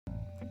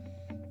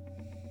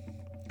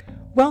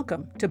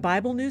Welcome to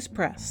Bible News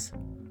Press.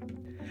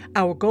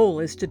 Our goal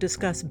is to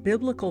discuss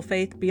biblical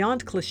faith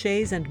beyond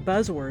cliches and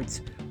buzzwords,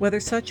 whether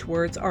such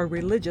words are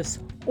religious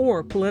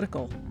or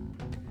political.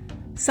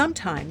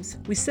 Sometimes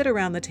we sit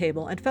around the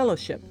table and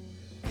fellowship.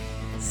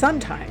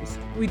 Sometimes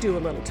we do a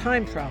little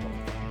time travel.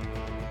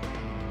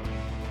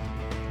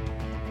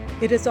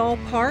 It is all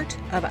part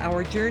of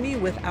our journey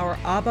with our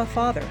Abba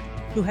Father,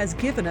 who has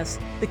given us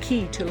the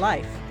key to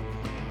life.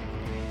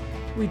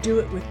 We do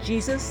it with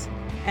Jesus,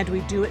 and we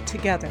do it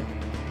together.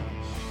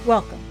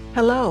 Welcome.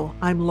 Hello,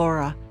 I'm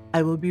Laura.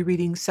 I will be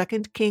reading 2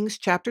 Kings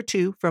chapter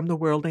 2 from the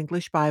World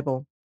English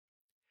Bible.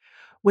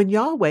 When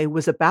Yahweh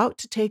was about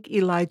to take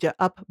Elijah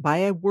up by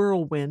a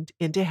whirlwind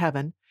into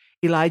heaven,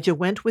 Elijah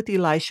went with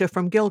Elisha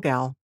from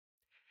Gilgal.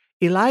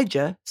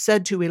 Elijah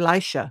said to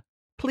Elisha,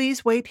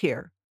 "Please wait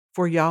here,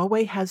 for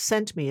Yahweh has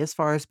sent me as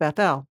far as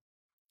Bethel."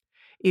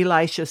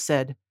 Elisha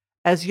said,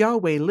 "As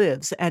Yahweh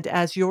lives, and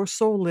as your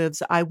soul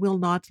lives, I will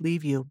not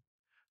leave you."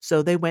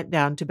 So they went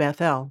down to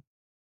Bethel.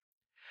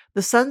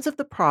 The sons of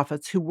the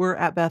prophets who were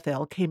at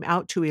Bethel came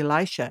out to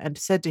Elisha and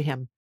said to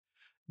him,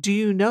 "Do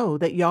you know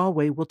that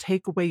Yahweh will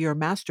take away your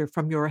master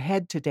from your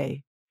head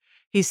today?"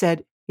 He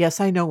said, "Yes,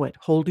 I know it.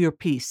 Hold your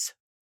peace."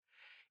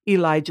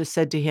 Elijah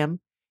said to him,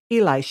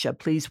 "Elisha,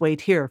 please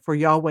wait here, for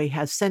Yahweh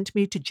has sent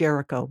me to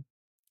Jericho."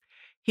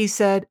 He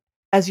said,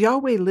 "As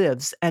Yahweh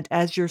lives, and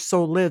as your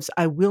soul lives,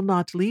 I will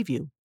not leave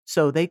you."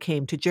 So they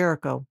came to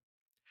Jericho.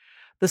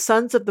 The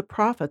sons of the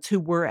prophets who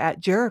were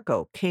at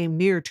Jericho came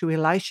near to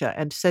Elisha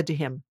and said to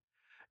him,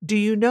 "Do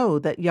you know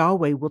that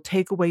Yahweh will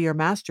take away your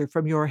master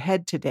from your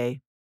head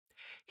today?"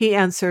 He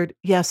answered,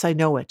 "Yes, I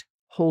know it.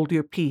 Hold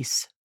your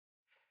peace."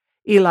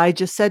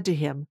 Elijah said to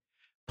him,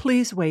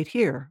 "Please wait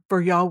here,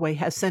 for Yahweh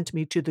has sent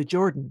me to the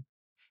Jordan."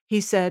 He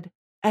said,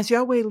 "As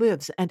Yahweh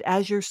lives, and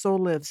as your soul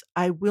lives,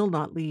 I will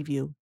not leave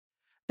you."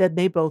 Then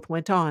they both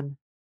went on.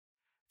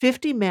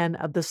 50 men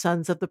of the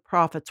sons of the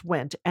prophets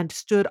went and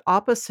stood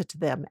opposite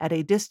them at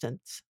a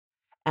distance,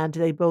 and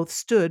they both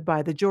stood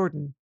by the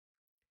Jordan.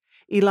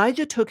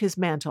 Elijah took his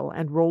mantle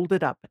and rolled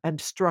it up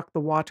and struck the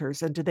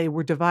waters, and they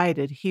were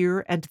divided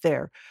here and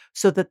there,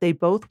 so that they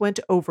both went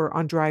over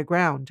on dry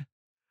ground.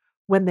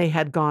 When they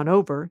had gone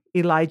over,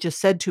 Elijah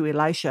said to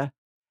Elisha,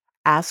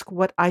 "Ask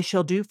what I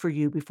shall do for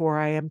you before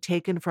I am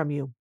taken from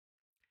you."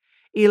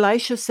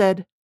 Elisha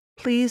said,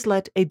 "Please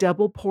let a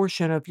double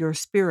portion of your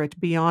spirit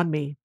be on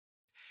me."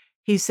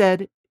 He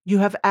said, "You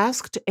have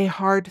asked a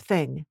hard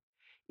thing.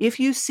 If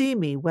you see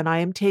me when I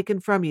am taken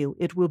from you,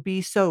 it will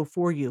be so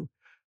for you.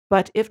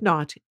 But if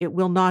not, it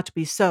will not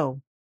be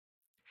so."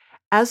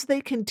 As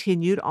they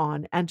continued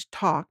on and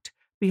talked,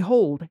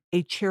 behold,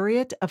 a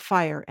chariot of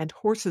fire and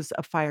horses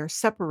of fire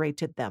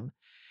separated them,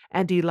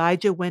 and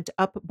Elijah went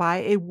up by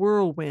a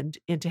whirlwind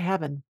into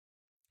heaven.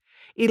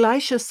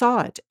 Elisha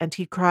saw it, and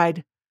he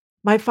cried,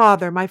 my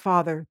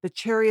father, the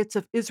chariots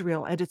of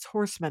Israel and its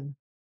horsemen."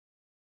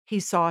 He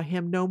saw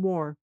him no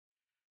more.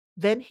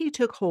 Then he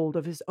took hold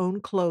of his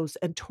own clothes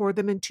and tore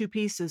them in two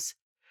pieces.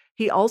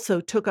 He also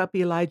took up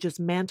Elijah's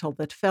mantle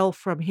that fell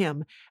from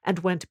him and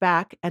went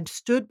back and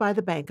stood by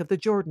the bank of the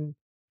Jordan.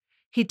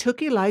 He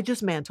took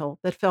Elijah's mantle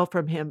that fell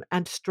from him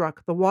and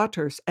struck the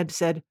waters and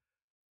said,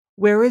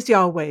 "Where is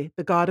Yahweh,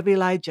 the God of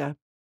Elijah?"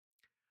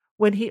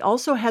 When he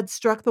also had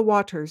struck the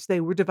waters, they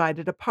were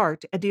divided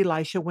apart, and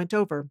Elisha went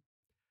over.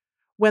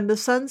 When the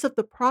sons of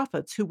the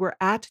prophets who were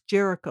at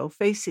Jericho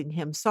facing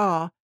him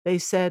saw, they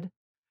said,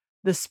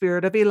 "The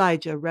spirit of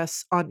Elijah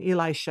rests on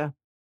Elisha."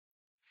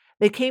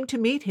 They came to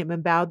meet him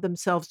and bowed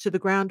themselves to the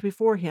ground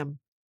before him.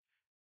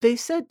 They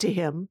said to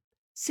him,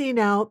 "See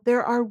now,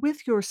 there are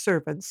with your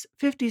servants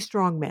 50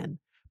 strong men.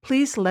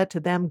 Please let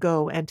them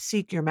go and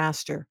seek your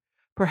master.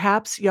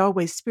 Perhaps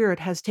Yahweh's Spirit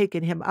has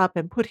taken him up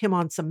and put him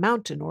on some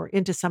mountain or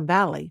into some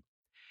valley."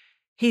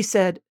 He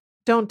said,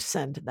 "Don't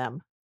send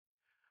them."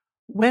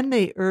 When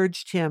they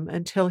urged him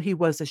until he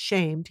was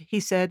ashamed, he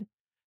said,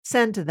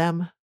 "Send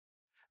them."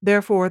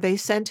 Therefore they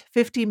sent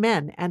 50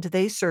 men, and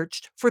they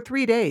searched for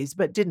 3 days,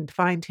 but didn't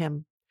find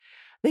him.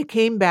 They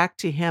came back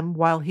to him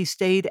while he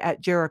stayed at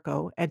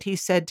Jericho, and he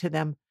said to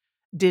them,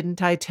 "Didn't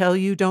I tell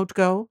you don't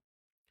go?"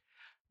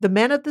 The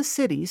men of the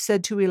city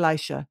said to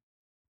Elisha,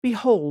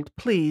 "Behold,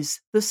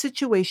 please, the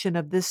situation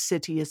of this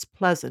city is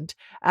pleasant,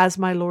 as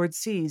my lord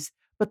sees,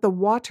 but the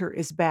water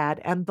is bad,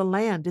 and the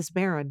land is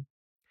barren."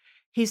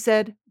 He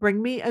said,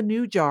 "Bring me a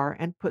new jar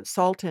and put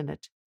salt in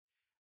it."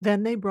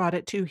 Then they brought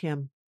it to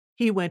him.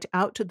 He went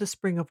out to the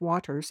spring of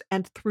waters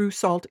and threw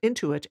salt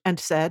into it and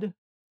said,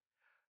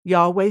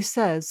 "Yahweh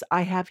says,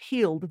 I have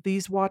healed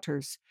these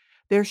waters.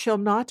 There shall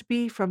not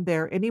be from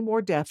there any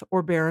more death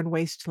or barren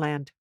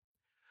wasteland."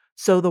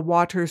 So the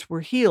waters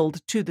were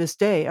healed to this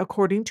day,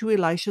 according to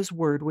Elisha's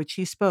word which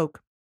he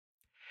spoke.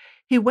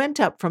 He went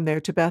up from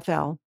there to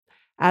Bethel.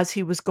 As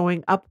he was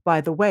going up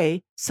by the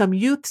way, some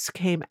youths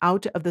came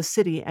out of the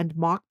city and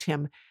mocked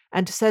him,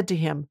 and said to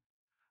him,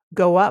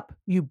 "Go up,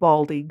 you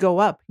Baldy, go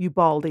up, you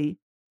Baldy."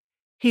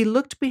 He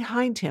looked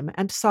behind him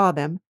and saw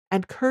them,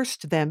 and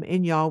cursed them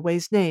in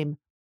Yahweh's name.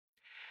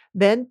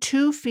 Then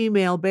 2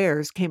 female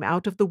bears came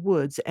out of the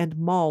woods and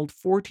mauled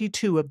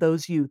 42 of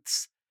those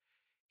youths.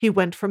 He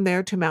went from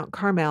there to Mount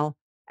Carmel,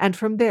 and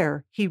from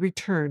there he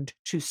returned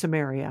to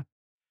Samaria.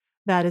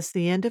 That is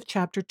the end of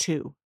chapter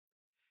 2.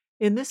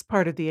 In this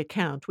part of the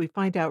account, we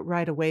find out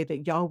right away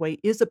that Yahweh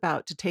is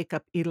about to take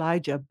up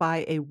Elijah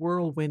by a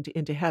whirlwind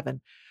into heaven.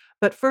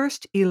 But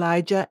first,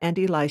 Elijah and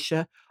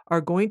Elisha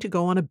are going to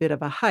go on a bit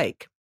of a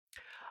hike.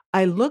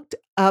 I looked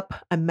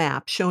up a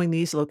map showing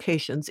these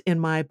locations in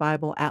my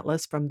Bible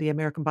atlas from the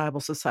American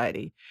Bible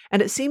Society,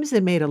 and it seems they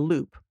made a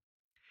loop.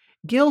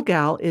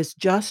 Gilgal is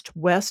just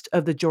west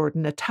of the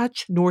Jordan, a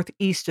touch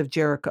northeast of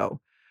Jericho.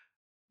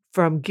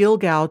 From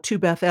Gilgal to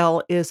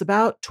Bethel is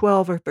about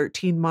 12 or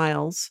 13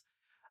 miles.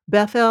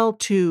 Bethel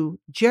to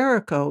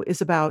Jericho is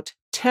about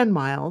 10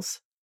 miles,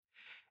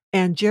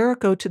 and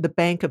Jericho to the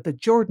bank of the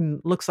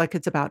Jordan looks like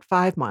it's about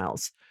 5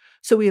 miles.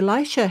 So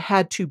Elisha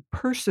had to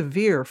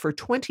persevere for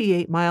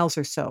 28 miles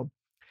or so.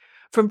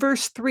 From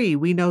verse 3,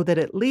 we know that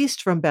at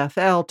least from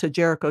Bethel to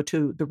Jericho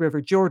to the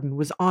River Jordan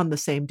was on the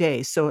same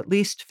day, so at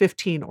least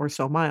 15 or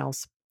so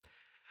miles.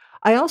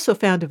 I also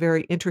found a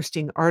very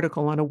interesting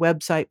article on a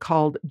website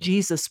called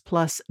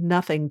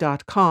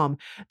JesusPlusNothing.com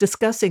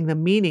discussing the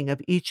meaning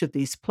of each of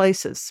these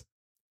places.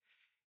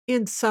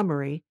 In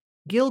summary,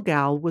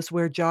 Gilgal was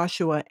where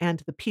Joshua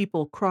and the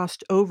people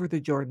crossed over the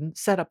Jordan,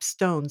 set up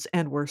stones,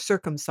 and were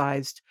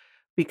circumcised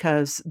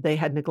because they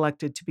had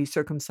neglected to be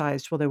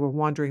circumcised while they were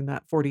wandering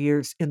that 40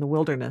 years in the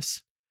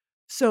wilderness.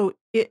 So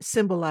it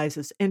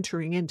symbolizes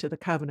entering into the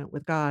covenant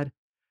with God.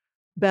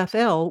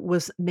 Bethel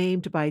was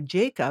named by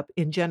Jacob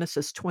in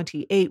Genesis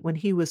 28 when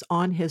he was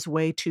on his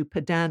way to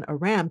Padan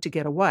Aram to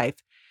get a wife.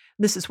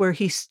 This is where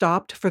he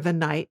stopped for the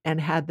night and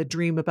had the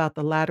dream about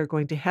the ladder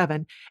going to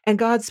heaven, and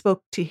God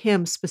spoke to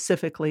him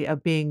specifically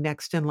of being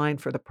next in line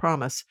for the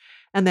promise.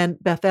 And then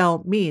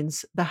Bethel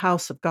means the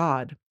house of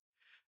God.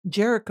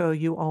 Jericho,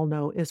 you all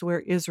know, is where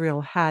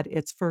Israel had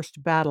its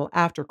first battle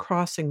after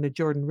crossing the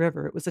Jordan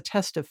River. It was a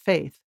test of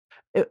faith.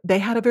 They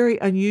had a very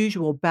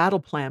unusual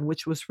battle plan,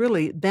 which was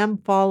really them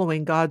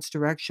following God's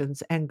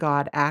directions and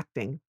God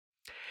acting.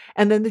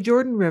 And then the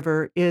Jordan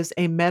River is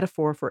a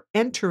metaphor for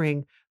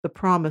entering the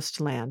promised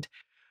land,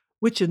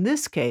 which in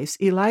this case,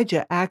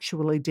 Elijah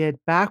actually did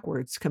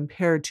backwards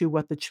compared to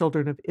what the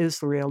children of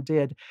Israel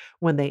did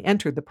when they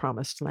entered the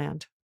promised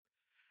land.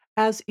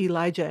 As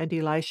Elijah and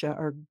Elisha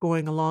are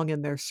going along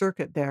in their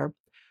circuit there,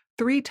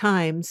 3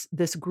 times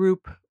this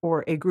group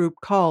or a group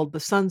called the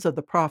sons of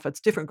the prophets,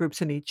 different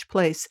groups in each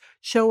place,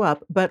 show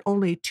up, but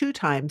only 2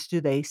 times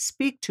do they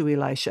speak to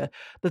Elisha.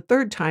 The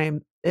 3rd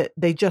time,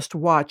 they just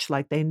watch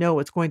like they know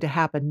it's going to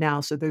happen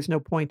now, so there's no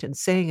point in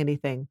saying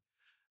anything.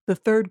 The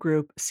 3rd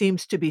group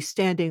seems to be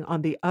standing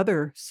on the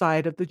other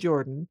side of the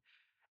Jordan,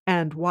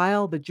 and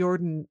while the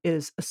Jordan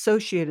is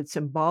associated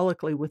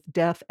symbolically with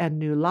death and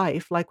new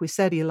life, like we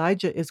said,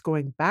 Elijah is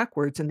going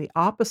backwards in the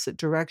opposite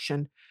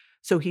direction.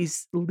 So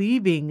he's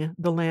leaving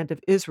the land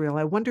of Israel.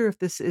 I wonder if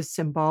this is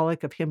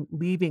symbolic of him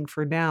leaving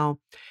for now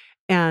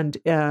and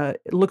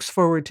looks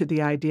forward to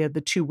the idea of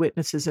the 2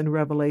 witnesses in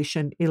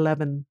Revelation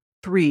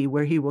 11:3,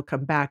 where he will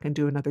come back and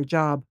do another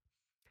job.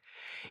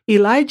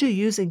 Elijah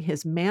using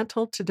his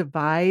mantle to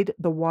divide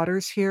the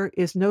waters here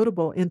is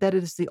notable in that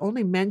it is the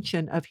only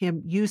mention of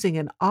him using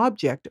an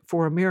object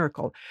for a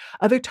miracle.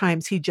 Other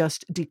times he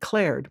just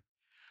declared.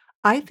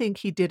 I think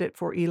he did it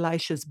for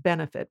Elisha's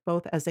benefit,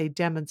 both as a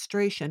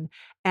demonstration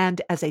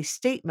and as a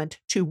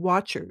statement to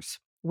watchers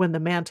when the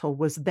mantle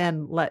was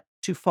then let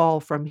to fall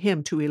from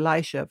him to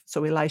Elisha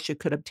so Elisha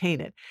could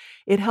obtain it.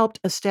 It helped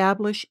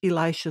establish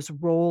Elisha's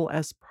role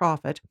as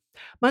prophet,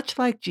 much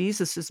like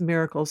Jesus'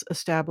 miracles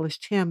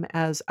established him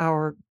as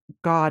our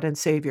God and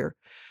Savior.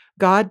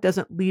 God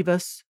doesn't leave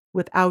us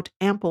without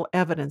ample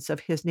evidence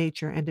of his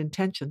nature and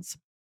intentions.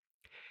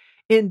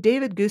 In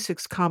David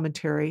Gusik's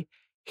commentary,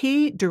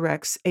 he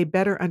directs a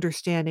better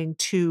understanding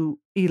to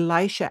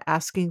Elisha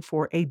asking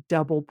for a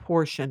double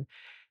portion.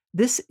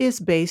 This is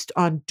based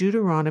on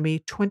Deuteronomy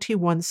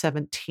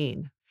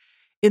 21:17.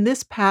 In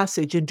this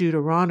passage in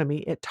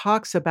Deuteronomy, it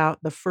talks about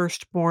the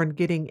firstborn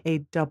getting a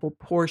double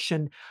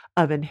portion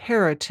of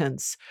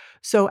inheritance.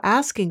 So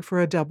asking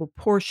for a double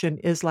portion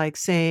is like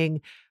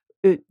saying,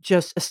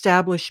 just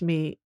establish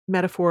me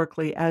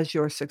metaphorically as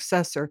your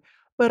successor,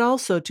 but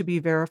also to be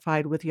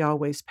verified with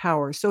Yahweh's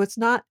power. So it's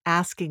not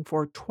asking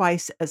for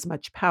twice as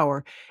much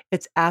power,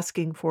 it's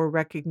asking for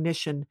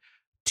recognition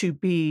to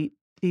be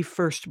the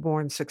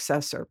firstborn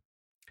successor.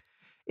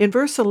 In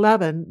verse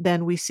 11,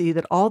 then we see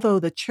that although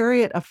the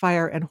chariot of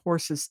fire and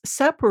horses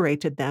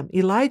separated them,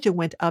 Elijah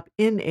went up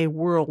in a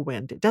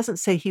whirlwind. It doesn't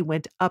say he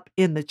went up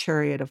in the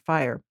chariot of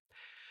fire.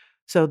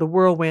 So the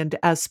whirlwind,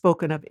 as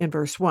spoken of in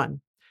verse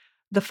 1.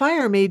 The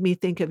fire made me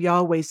think of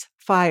Yahweh's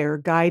fire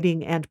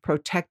guiding and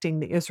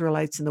protecting the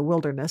Israelites in the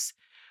wilderness.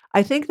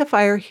 I think the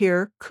fire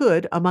here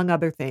could, among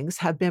other things,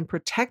 have been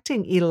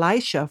protecting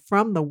Elisha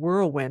from the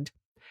whirlwind.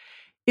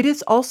 It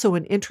is also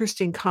an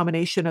interesting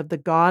combination of the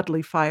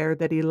godly fire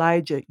that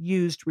Elijah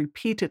used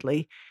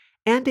repeatedly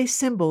and a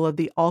symbol of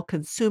the all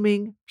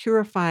consuming,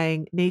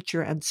 purifying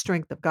nature and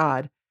strength of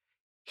God.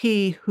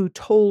 he who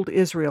told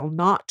Israel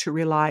not to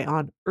rely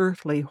on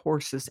earthly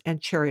horses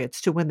and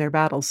chariots to win their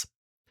battles.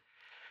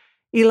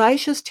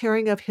 Elisha's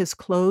tearing of his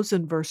clothes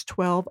in verse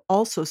 12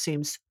 also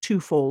seems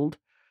twofold,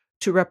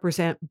 to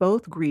represent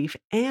both grief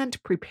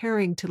and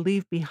preparing to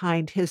leave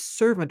behind his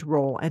servant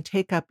role and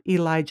take up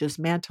Elijah's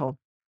mantle.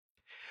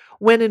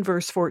 When in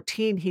verse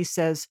 14 he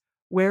says,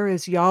 "Where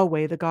is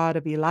Yahweh, the God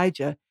of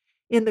Elijah?"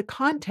 In the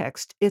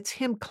context, it's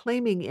him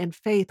claiming in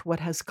faith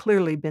what has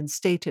clearly been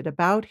stated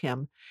about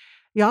him.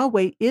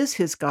 Yahweh is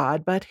his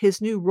God, but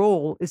his new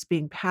role is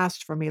being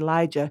passed from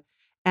Elijah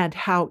and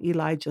how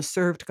Elijah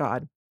served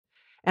God.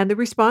 And the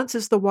response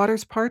is the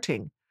waters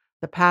parting.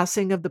 The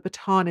passing of the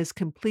baton is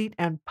complete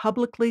and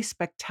publicly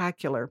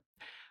spectacular.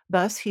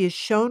 Thus, he is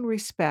shown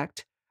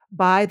respect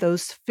by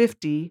those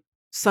 50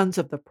 sons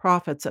of the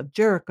prophets of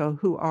Jericho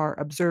who are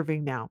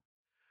observing now.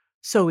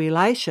 So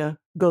Elisha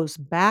goes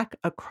back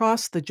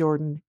across the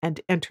Jordan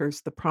and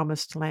enters the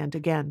promised land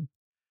again.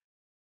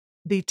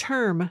 The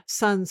term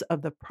sons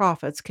of the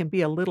prophets can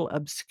be a little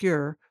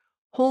obscure.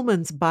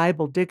 Holman's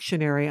Bible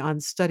Dictionary on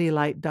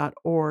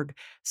studylight.org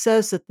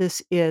says that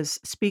this is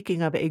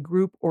speaking of a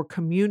group or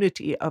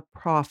community of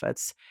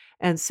prophets,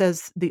 and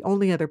says the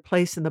only other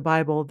place in the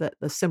Bible that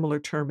the similar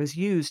term is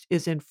used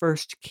is in 1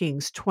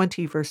 Kings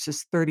 20,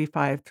 verses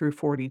 35 through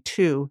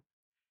 42.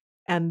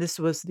 And this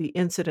was the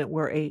incident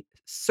where a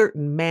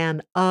certain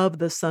man of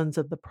the sons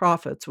of the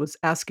prophets was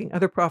asking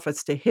other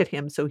prophets to hit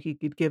him so he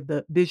could give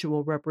the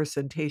visual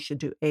representation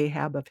to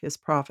Ahab of his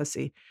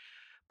prophecy.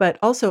 But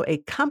also a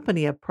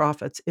company of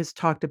prophets is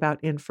talked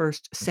about in 1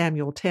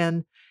 Samuel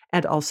 10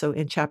 and also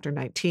in chapter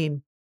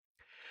 19.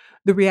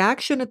 The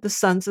reaction of the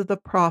sons of the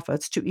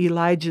prophets to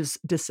Elijah's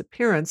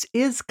disappearance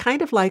is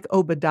kind of like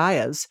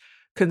Obadiah's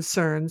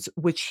concerns,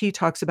 which he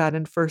talks about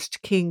in 1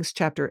 Kings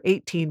chapter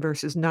 18,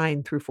 verses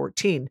 9 through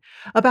 14,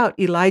 about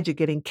Elijah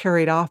getting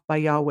carried off by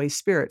Yahweh's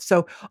Spirit.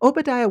 So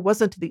Obadiah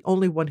wasn't the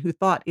only one who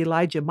thought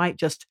Elijah might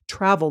just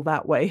travel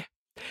that way.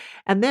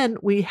 And then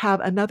we have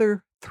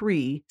another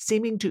three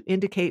seeming to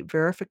indicate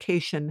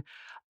verification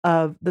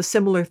of the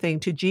similar thing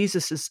to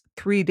Jesus's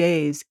 3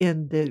 days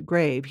in the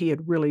grave. He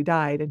had really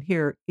died, and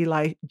here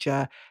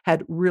Elijah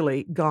had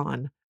really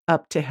gone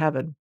up to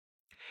heaven.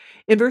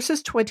 In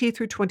verses 20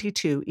 through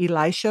 22,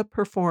 Elisha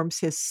performs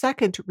his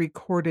second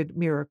recorded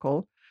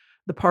miracle,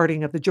 the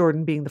parting of the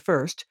Jordan being the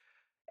first.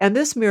 And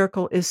this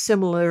miracle is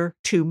similar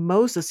to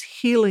Moses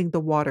healing the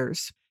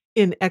waters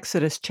in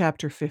Exodus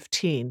chapter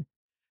 15.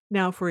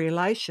 Now, for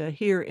Elisha,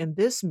 here in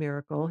this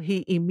miracle,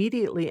 he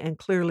immediately and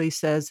clearly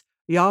says,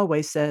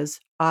 Yahweh says,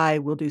 I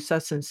will do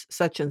such and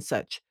such and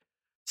such.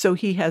 So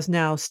he has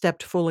now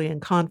stepped fully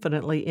and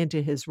confidently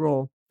into his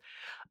role.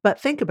 But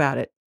think about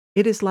it.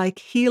 It is like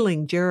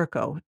healing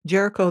Jericho,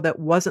 Jericho that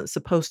wasn't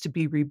supposed to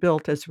be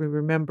rebuilt, as we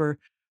remember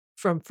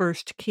from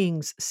 1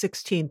 Kings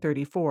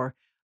 16:34.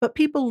 But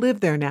people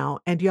live there now,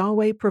 and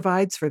Yahweh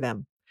provides for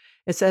them.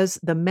 It says,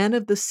 the men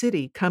of the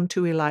city come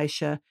to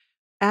Elisha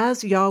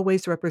as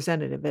Yahweh's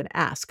representative and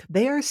ask.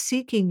 They are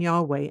seeking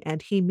Yahweh,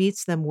 and he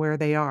meets them where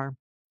they are.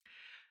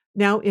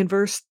 Now, in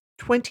verse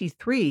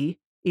 23,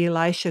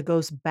 Elisha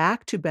goes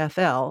back to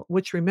Bethel,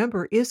 which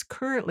remember is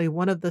currently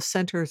one of the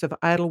centers of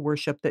idol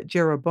worship that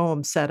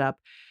Jeroboam set up.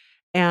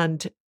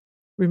 And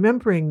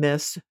remembering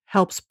this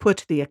helps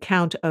put the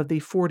account of the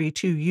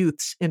 42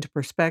 youths into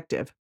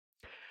perspective.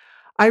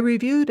 I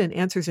reviewed an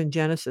Answers in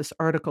Genesis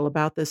article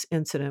about this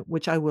incident,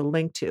 which I will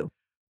link to,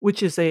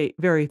 which is a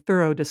very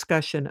thorough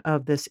discussion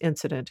of this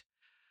incident.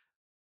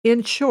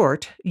 In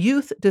short,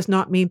 youth does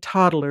not mean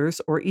toddlers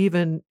or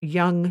even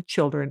young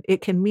children.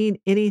 It can mean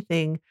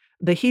anything.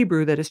 The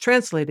Hebrew that is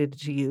translated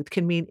to youth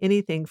can mean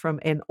anything from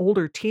an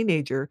older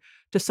teenager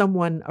to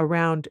someone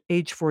around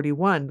age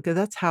 41, because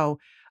that's how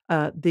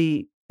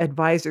the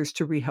advisors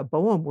to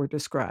Rehoboam were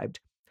described.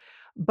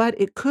 But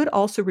it could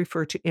also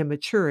refer to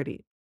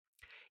immaturity.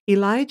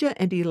 Elijah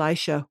and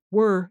Elisha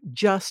were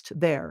just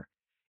there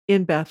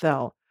in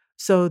Bethel.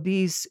 So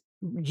these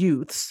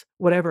youths,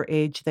 whatever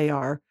age they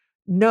are,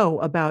 know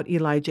about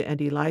Elijah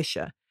and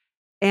Elisha.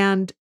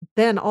 And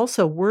then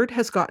also, word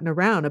has gotten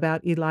around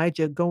about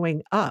Elijah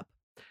going up.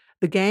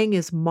 The gang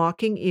is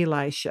mocking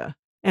Elisha.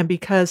 And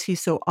because he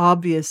so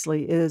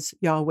obviously is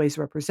Yahweh's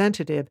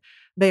representative,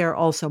 they are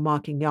also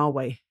mocking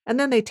Yahweh. And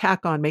then they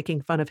tack on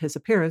making fun of his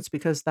appearance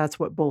because that's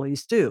what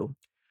bullies do.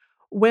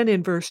 When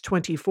in verse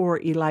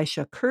 24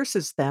 Elisha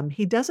curses them,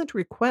 he doesn't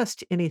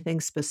request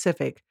anything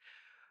specific.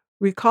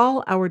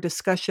 Recall our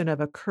discussion of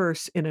a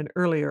curse in an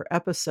earlier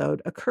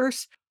episode. A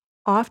curse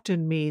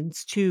often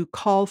means to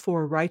call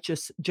for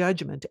righteous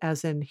judgment,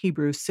 as in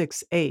Hebrews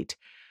 6:8.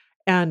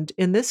 And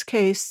in this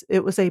case,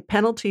 it was a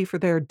penalty for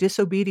their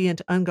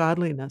disobedient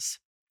ungodliness.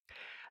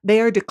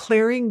 They are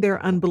declaring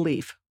their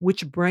unbelief,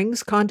 which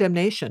brings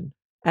condemnation,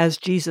 as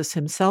Jesus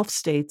himself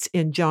states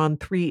in John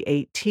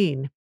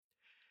 3:18.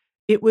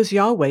 It was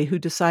Yahweh who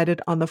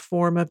decided on the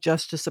form of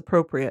justice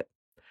appropriate.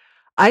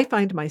 I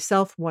find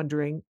myself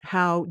wondering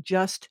how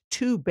just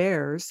 2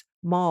 bears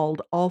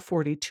mauled all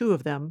 42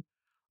 of them.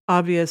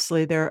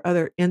 Obviously, there are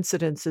other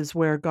incidences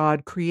where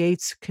God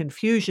creates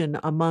confusion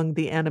among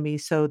the enemy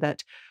so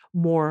that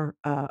more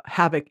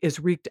havoc is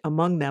wreaked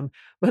among them,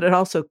 but it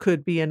also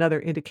could be another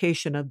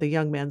indication of the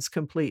young men's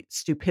complete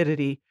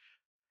stupidity.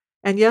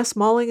 And yes,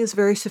 mauling is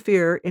very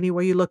severe any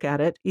way you look at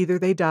it. Either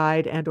they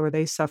died and or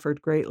they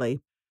suffered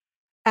greatly.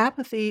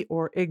 Apathy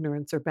or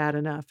ignorance are bad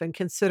enough, and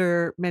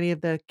consider many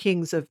of the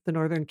kings of the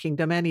northern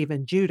kingdom and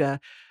even Judah.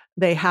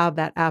 They have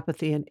that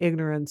apathy and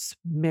ignorance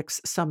mix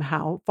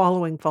somehow,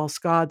 following false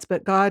gods,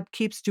 but God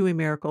keeps doing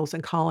miracles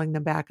and calling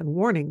them back and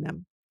warning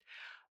them.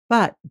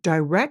 But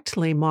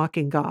directly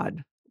mocking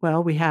God,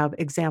 well, we have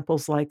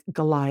examples like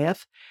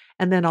Goliath,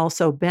 and then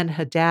also Ben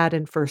Hadad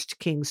in 1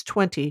 Kings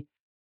 20.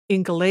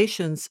 In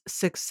Galatians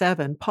 6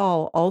 7,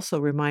 Paul also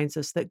reminds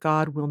us that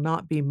God will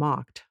not be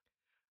mocked.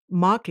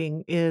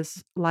 Mocking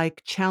is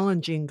like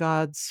challenging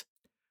God's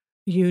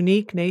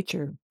unique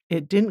nature.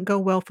 It didn't go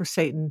well for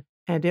Satan,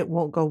 and it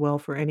won't go well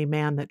for any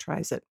man that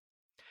tries it.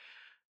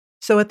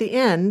 So at the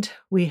end,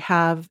 we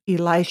have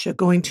Elisha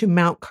going to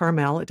Mount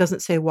Carmel. It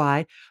doesn't say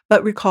why,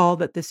 but recall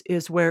that this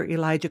is where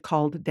Elijah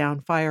called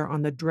down fire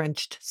on the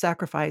drenched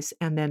sacrifice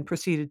and then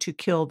proceeded to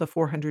kill the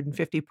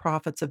 450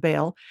 prophets of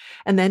Baal.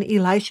 And then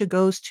Elisha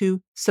goes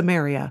to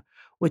Samaria,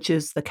 which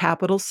is the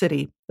capital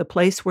city, the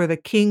place where the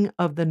king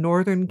of the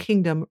northern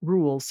kingdom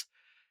rules.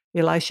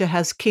 Elisha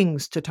has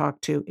kings to talk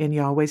to in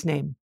Yahweh's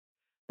name.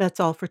 That's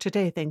all for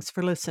today. Thanks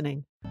for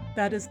listening.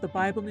 That is the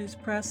Bible News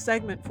Press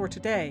segment for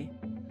today,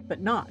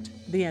 but not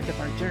the end of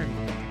our journey.